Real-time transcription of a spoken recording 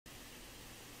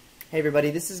Hey everybody,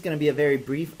 this is going to be a very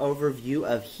brief overview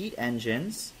of heat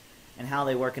engines and how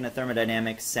they work in a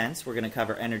thermodynamic sense. We're going to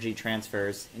cover energy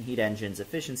transfers in heat engines,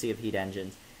 efficiency of heat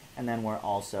engines, and then we're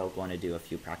also going to do a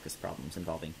few practice problems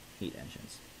involving heat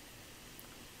engines.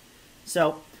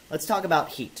 So let's talk about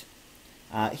heat.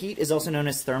 Heat is also known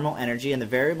as thermal energy, and the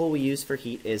variable we use for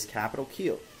heat is capital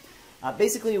Q.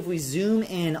 Basically, if we zoom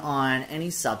in on any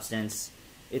substance,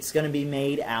 it's going to be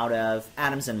made out of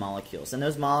atoms and molecules. And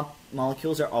those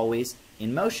molecules are always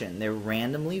in motion. They're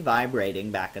randomly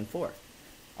vibrating back and forth,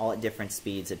 all at different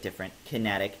speeds, at different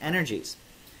kinetic energies.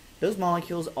 Those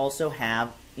molecules also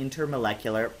have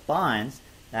intermolecular bonds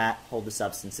that hold the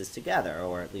substances together,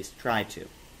 or at least try to.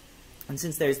 And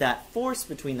since there's that force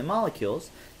between the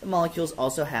molecules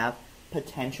also have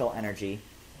potential energy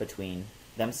between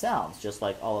themselves, just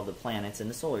like all of the planets in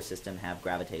the solar system have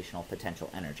gravitational potential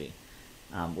energy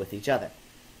with each other.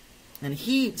 And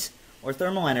heat, or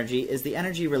thermal energy, is the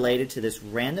energy related to this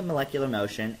random molecular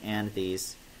motion and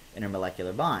these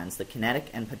intermolecular bonds, the kinetic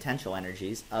and potential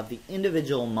energies of the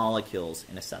individual molecules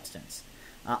in a substance.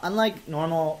 Unlike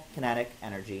normal kinetic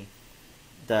energy,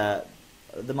 the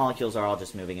molecules are all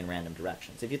just moving in random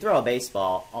directions. If you throw a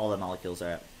baseball, all the molecules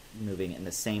are moving in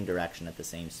the same direction at the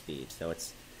same speed. So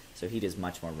heat is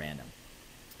much more random.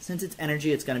 Since it's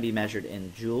energy, it's going to be measured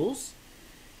in joules.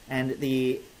 And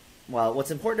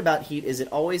what's important about heat is it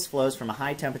always flows from a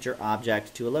high temperature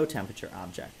object to a low temperature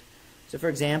object. So for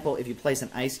example, if you place an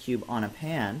ice cube on a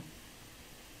pan,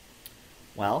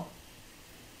 the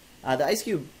ice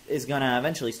cube is going to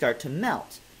eventually start to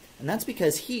melt. And that's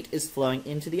because heat is flowing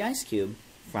into the ice cube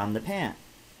from the pan.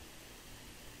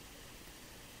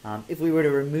 If we were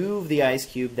to remove the ice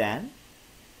cube then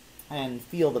and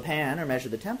feel the pan or measure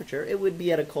the temperature, it would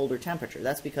be at a colder temperature.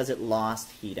 That's because it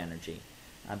lost heat energy.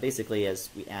 Basically, as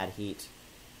we add heat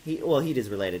is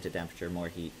related to temperature. More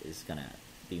heat is going to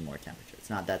be more temperature. It's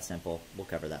not that simple. We'll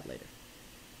cover that later.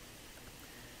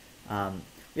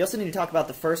 We also need to talk about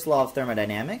the first law of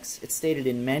thermodynamics. It's stated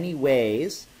in many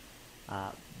ways,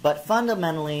 but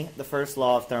fundamentally, the first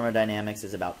law of thermodynamics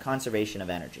is about conservation of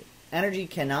energy. Energy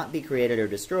cannot be created or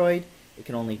destroyed. It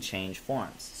can only change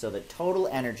forms. So the total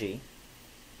energy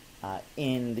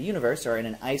in the universe, or in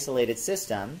an isolated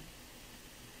system,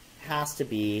 has to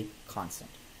be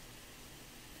constant.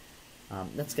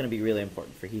 That's going to be really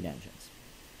important for heat engines.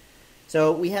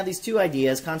 So we have these two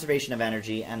ideas, conservation of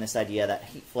energy and this idea that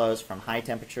heat flows from high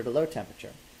temperature to low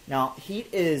temperature. Now, heat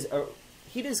is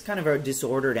kind of a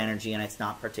disordered energy, and it's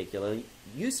not particularly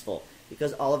useful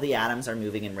because all of the atoms are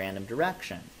moving in random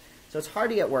directions. So it's hard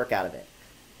to get work out of it.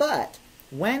 But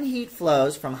when heat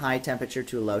flows from high temperature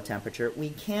to low temperature, we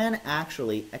can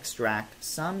actually extract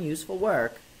some useful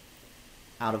work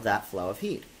out of that flow of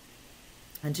heat.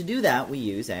 And to do that, we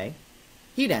use a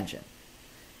heat engine.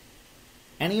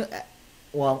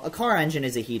 A car engine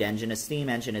is a heat engine, a steam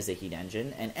engine is a heat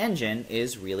engine, an engine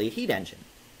is really a heat engine.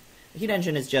 A heat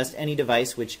engine is just any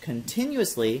device which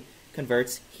continuously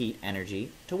converts heat energy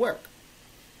to work.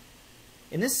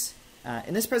 In this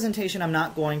presentation, I'm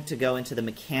not going to go into the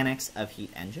mechanics of heat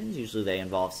engines. Usually they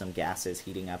involve some gases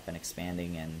heating up and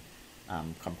expanding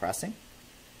and compressing.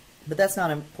 But that's not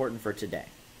important for today.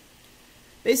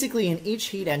 Basically, in each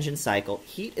heat engine cycle,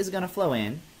 heat is going to flow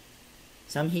in,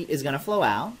 some heat is going to flow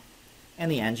out,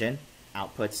 and the engine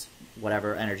outputs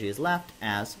whatever energy is left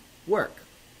as work.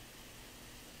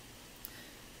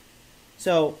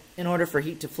 So, in order for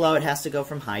heat to flow, it has to go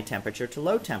from high temperature to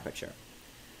low temperature.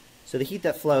 So the heat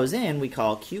that flows in we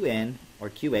call Qin or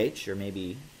QH, or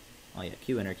maybe,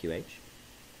 Qin or QH.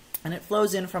 And it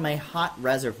flows in from a hot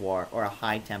reservoir or a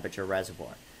high temperature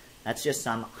reservoir. That's just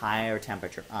some higher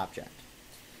temperature object.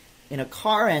 In a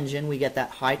car engine, we get that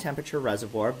high temperature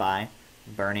reservoir by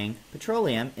burning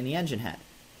petroleum in the engine head.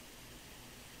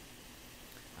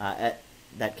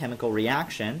 That chemical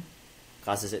reaction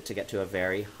causes it to get to a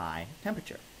very high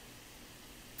temperature.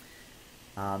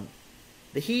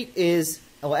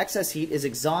 Excess heat is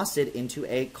exhausted into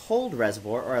a cold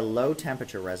reservoir or a low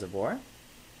temperature reservoir.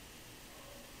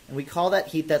 And we call that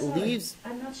heat that leaves...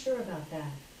 I'm not sure about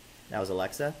that. That was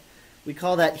Alexa. We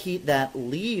call that heat that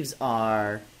leaves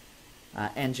our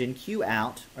engine Q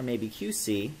out, or maybe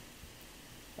QC,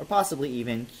 or possibly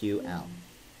even Q out.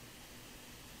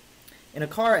 In a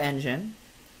car engine,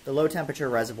 the low temperature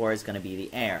reservoir is going to be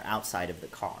the air outside of the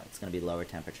car. It's going to be lower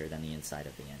temperature than the inside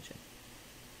of the engine.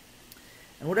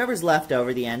 And whatever's left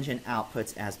over, the engine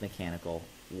outputs as mechanical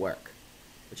work,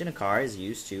 which in a car is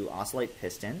used to oscillate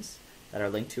pistons that are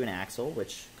linked to an axle,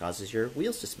 which causes your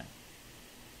wheels to spin.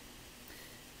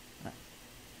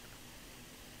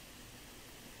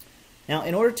 Now,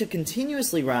 in order to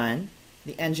continuously run,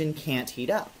 the engine can't heat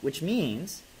up, which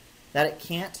means that it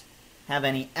can't have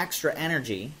any extra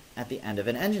energy at the end of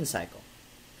an engine cycle.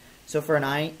 So for an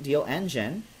ideal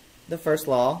engine, the first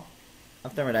law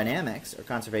of thermodynamics, or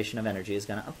conservation of energy, is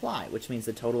going to apply, which means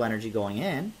the total energy going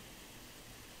in,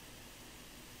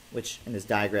 which in this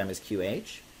diagram is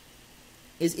QH,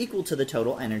 is equal to the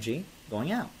total energy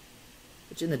going out,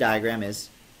 which in the diagram is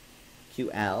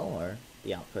QL, or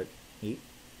the output heat,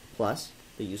 plus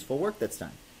the useful work that's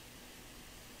done.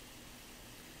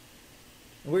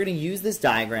 And we're going to use this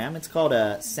diagram. It's called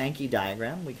a Sankey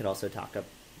diagram. We could also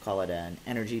call it an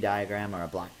energy diagram or a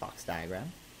black box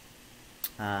diagram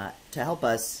to help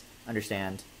us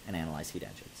understand and analyze heat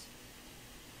engines.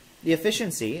 The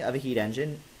efficiency of a heat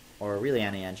engine, or really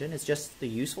any engine, is just the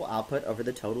useful output over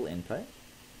the total input.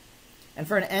 And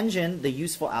for an engine, the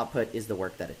useful output is the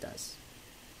work that it does.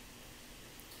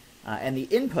 And the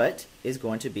input is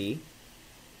going to be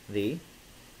the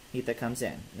heat that comes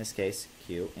in this case,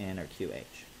 Q in or QH.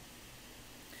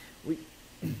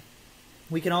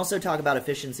 We can also talk about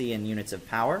efficiency in units of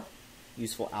power,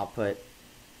 useful output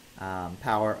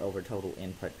power over total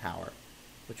input power,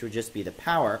 which would just be the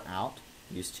power out,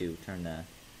 used to turn the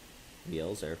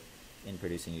wheels or in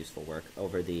producing useful work,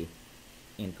 over the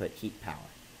input heat power.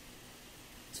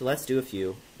 So let's do a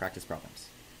few practice problems.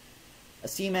 A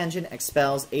steam engine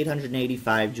expels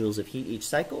 885 joules of heat each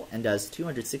cycle and does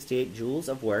 268 joules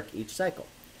of work each cycle.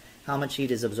 How much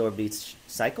heat is absorbed each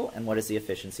cycle, and what is the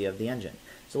efficiency of the engine?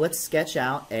 So let's sketch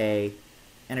out a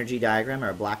energy diagram, or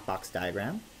a black box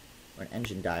diagram, or an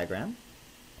engine diagram.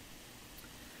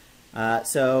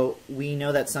 So we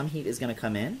know that some heat is going to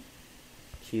come in,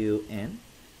 Q in.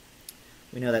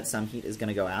 We know that some heat is going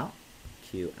to go out,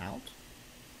 Q out.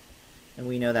 And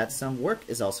we know that some work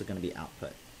is also going to be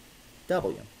output,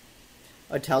 W.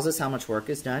 It tells us how much work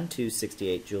is done,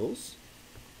 268 joules.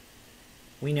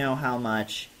 We know how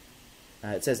much,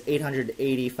 it says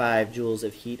 885 joules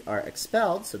of heat are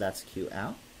expelled, so that's Q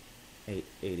out,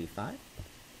 885.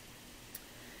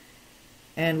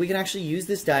 And we can actually use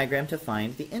this diagram to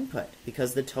find the input,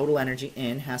 because the total energy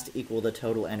in has to equal the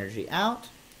total energy out.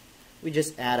 We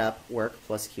just add up work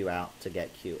plus Q out to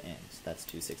get Q in. So that's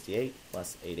 268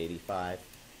 plus 885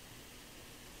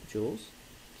 joules.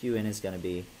 Q in is going to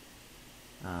be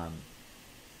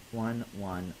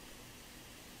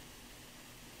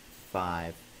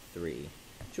 1153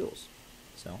 joules.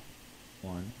 So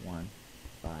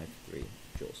 1153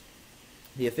 joules.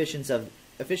 The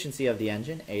efficiency of the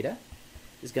engine, eta,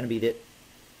 is going to be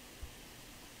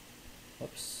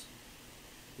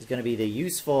the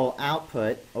useful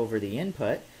output over the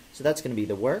input. So that's going to be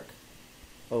the work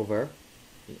over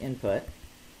the input,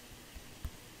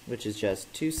 which is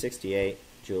just 268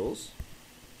 joules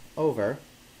over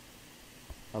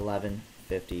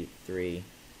 1153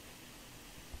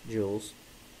 joules.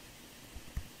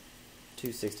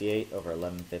 268 over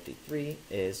 1153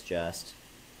 is just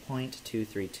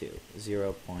 0.232,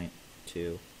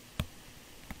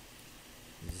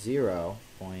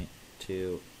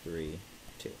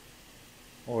 0.232.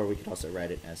 Or we could also write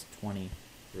it as 23.2%.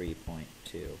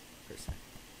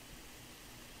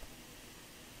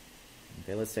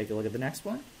 Okay, let's take a look at the next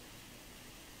one.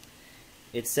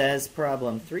 It says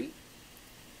problem 3,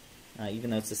 even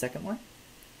though it's the second one.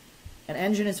 An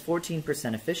engine is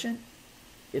 14% efficient.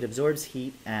 It absorbs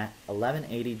heat at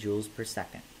 1180 joules per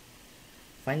second.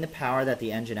 Find the power that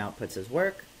the engine outputs as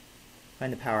work.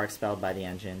 Find the power expelled by the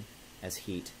engine as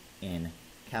heat in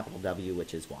capital W,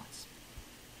 which is watts.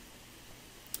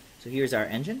 So here's our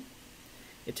engine.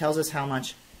 It tells us how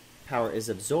much power is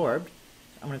absorbed.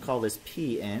 I'm going to call this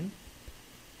P in.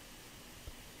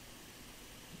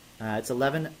 It's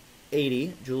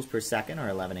 1180 joules per second, or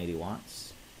 1180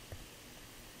 watts.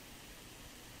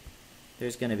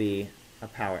 There's going to be a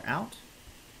power out,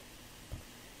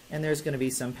 and there's going to be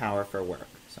some power for work.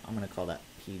 So I'm going to call that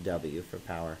PW for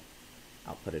power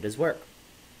outputted as work.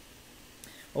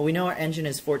 Well, we know our engine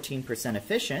is 14%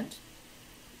 efficient,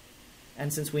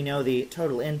 and since we know the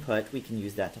total input, we can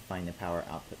use that to find the power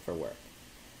output for work.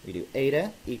 We do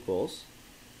eta equals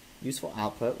useful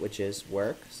output, which is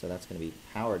work, so that's going to be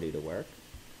power due to work,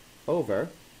 over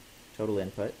total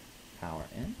input, power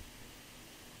in.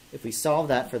 If we solve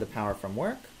that for the power from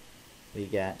work, we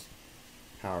get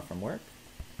power from work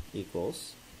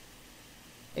equals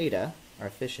eta, our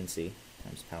efficiency,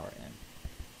 times power in,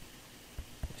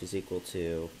 which is equal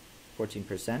to 14%,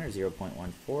 or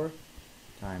 0.14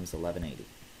 times 1180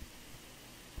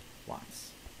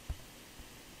 watts.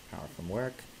 Power from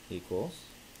work equals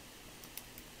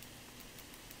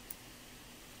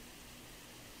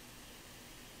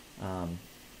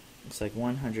looks like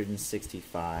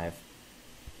 165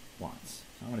 watts.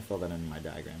 So I'm going to fill that in my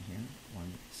diagram here.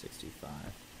 165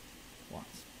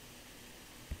 watts.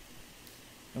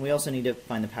 And we also need to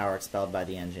find the power expelled by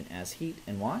the engine as heat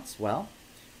in watts. Well,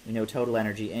 we know total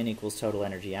energy in equals total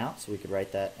energy out, so we could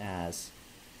write that as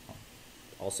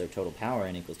also total power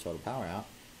in equals total power out.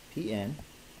 P in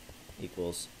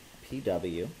equals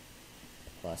PW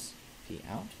plus P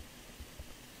out.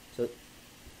 So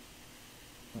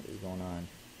what is going on?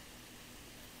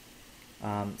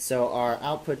 So our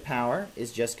output power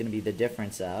is just going to be the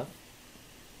difference of,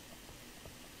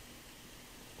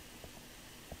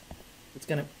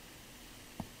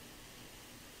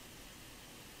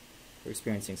 we're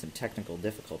experiencing some technical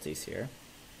difficulties here.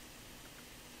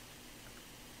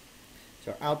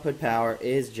 So our output power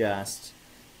is just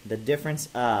the difference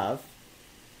of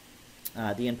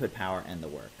the input power and the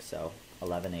work. So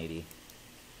 1180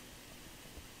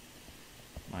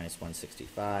 minus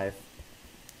 165.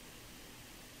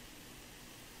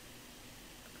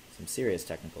 Some serious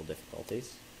technical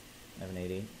difficulties.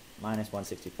 1180 minus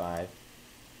 165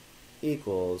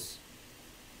 equals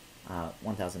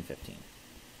 1015.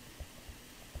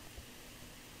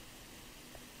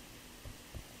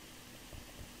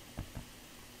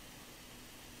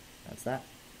 That's that.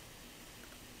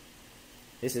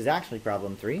 This is actually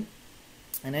problem 3.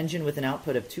 An engine with an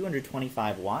output of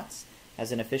 225 watts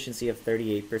has an efficiency of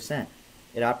 38%.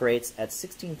 It operates at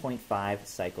 16.5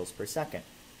 cycles per second.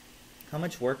 How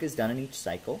much work is done in each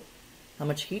cycle? How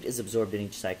much heat is absorbed in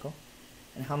each cycle?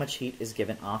 And how much heat is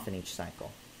given off in each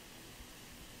cycle?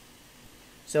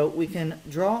 So we can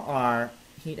draw our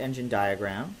heat engine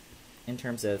diagram in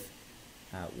terms of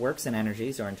works and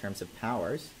energies, or in terms of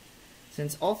powers.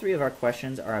 Since all three of our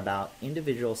questions are about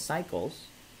individual cycles,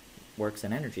 works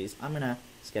and energies, I'm going to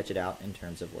sketch it out in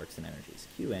terms of works and energies.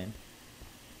 Q in,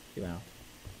 Q out,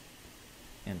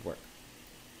 and work.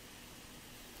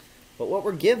 But what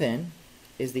we're given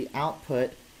is the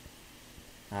output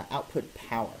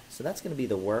power. So that's going to be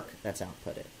the work that's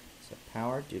outputted. So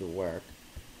power due to work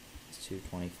is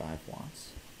 225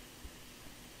 watts.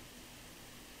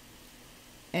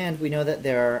 And we know that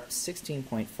there are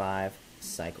 16.5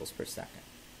 cycles per second.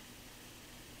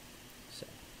 So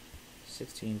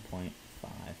 16.5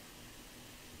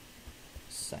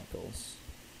 cycles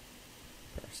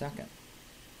per second.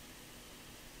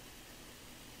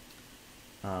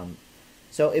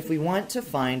 So if we want to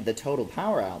find the total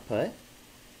power output,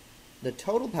 the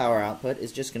total power output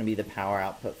is just going to be the power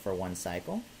output for one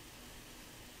cycle.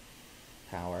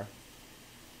 That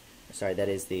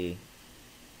is the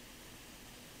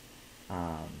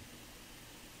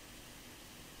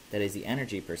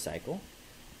energy per cycle.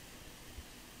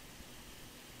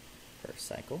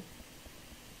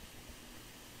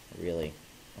 Really,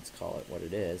 let's call it what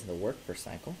it is, the work per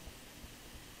cycle,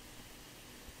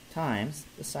 times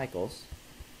the cycles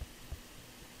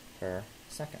per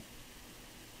second.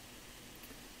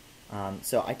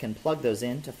 So I can plug those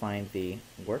in to find the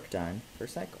work done per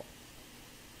cycle.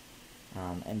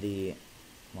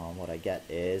 What I get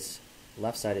is,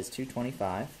 left side is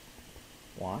 225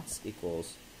 watts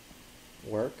equals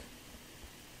work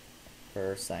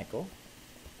per cycle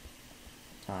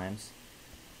times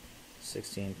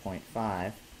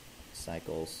 16.5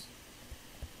 cycles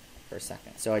per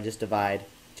second. So I just divide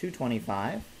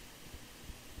 225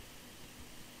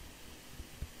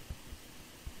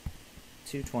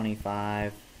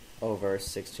 over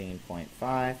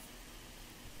 16.5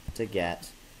 to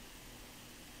get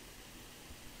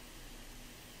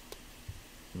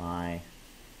my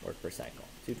work per cycle.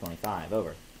 225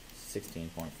 over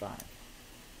 16.5.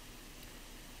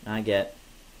 Now I get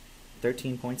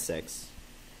 13.6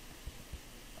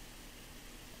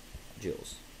 joules.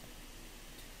 So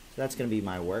that's going to be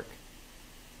my work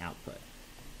output,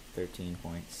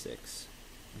 13.6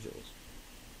 joules.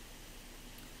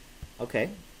 Okay,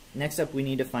 next up we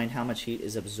need to find how much heat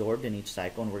is absorbed in each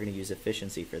cycle, and we're going to use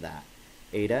efficiency for that.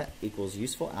 Eta equals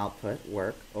useful output,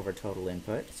 work, over total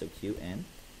input, so Q in,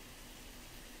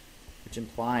 which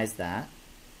implies that,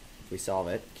 if we solve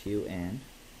it, Q in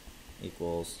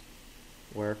equals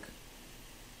work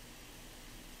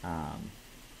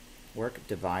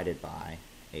divided by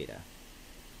eta.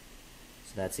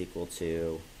 So that's equal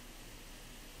to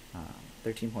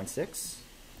 13.6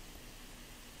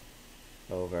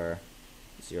 over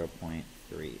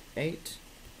 0.38.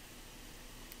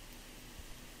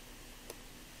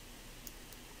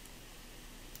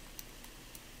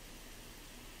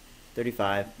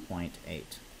 $35.8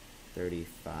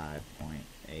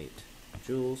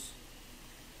 joules.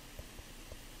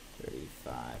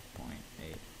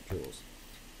 35.8 joules.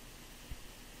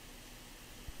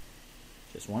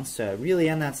 Just wants to really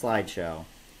end that slideshow.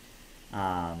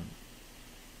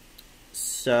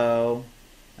 So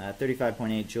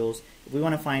 35.8 joules. If we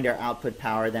want to find our output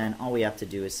power, then all we have to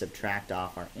do is subtract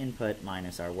off our input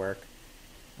minus our work,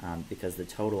 because the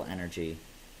total energy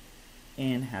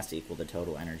in has to equal the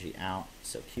total energy out.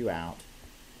 So Q out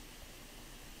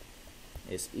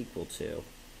is equal to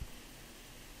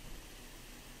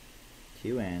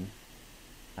Q in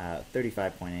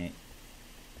 35.8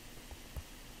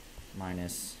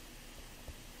 minus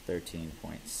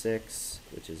 13.6,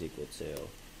 which is equal to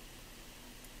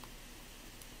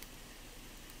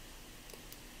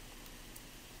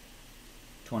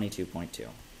 22.2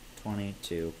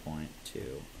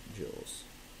 joules.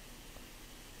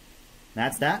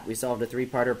 That's that. We solved a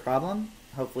three-parter problem.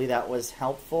 Hopefully that was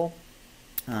helpful.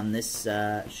 This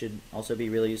should also be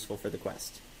really useful for the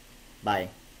quest. Bye.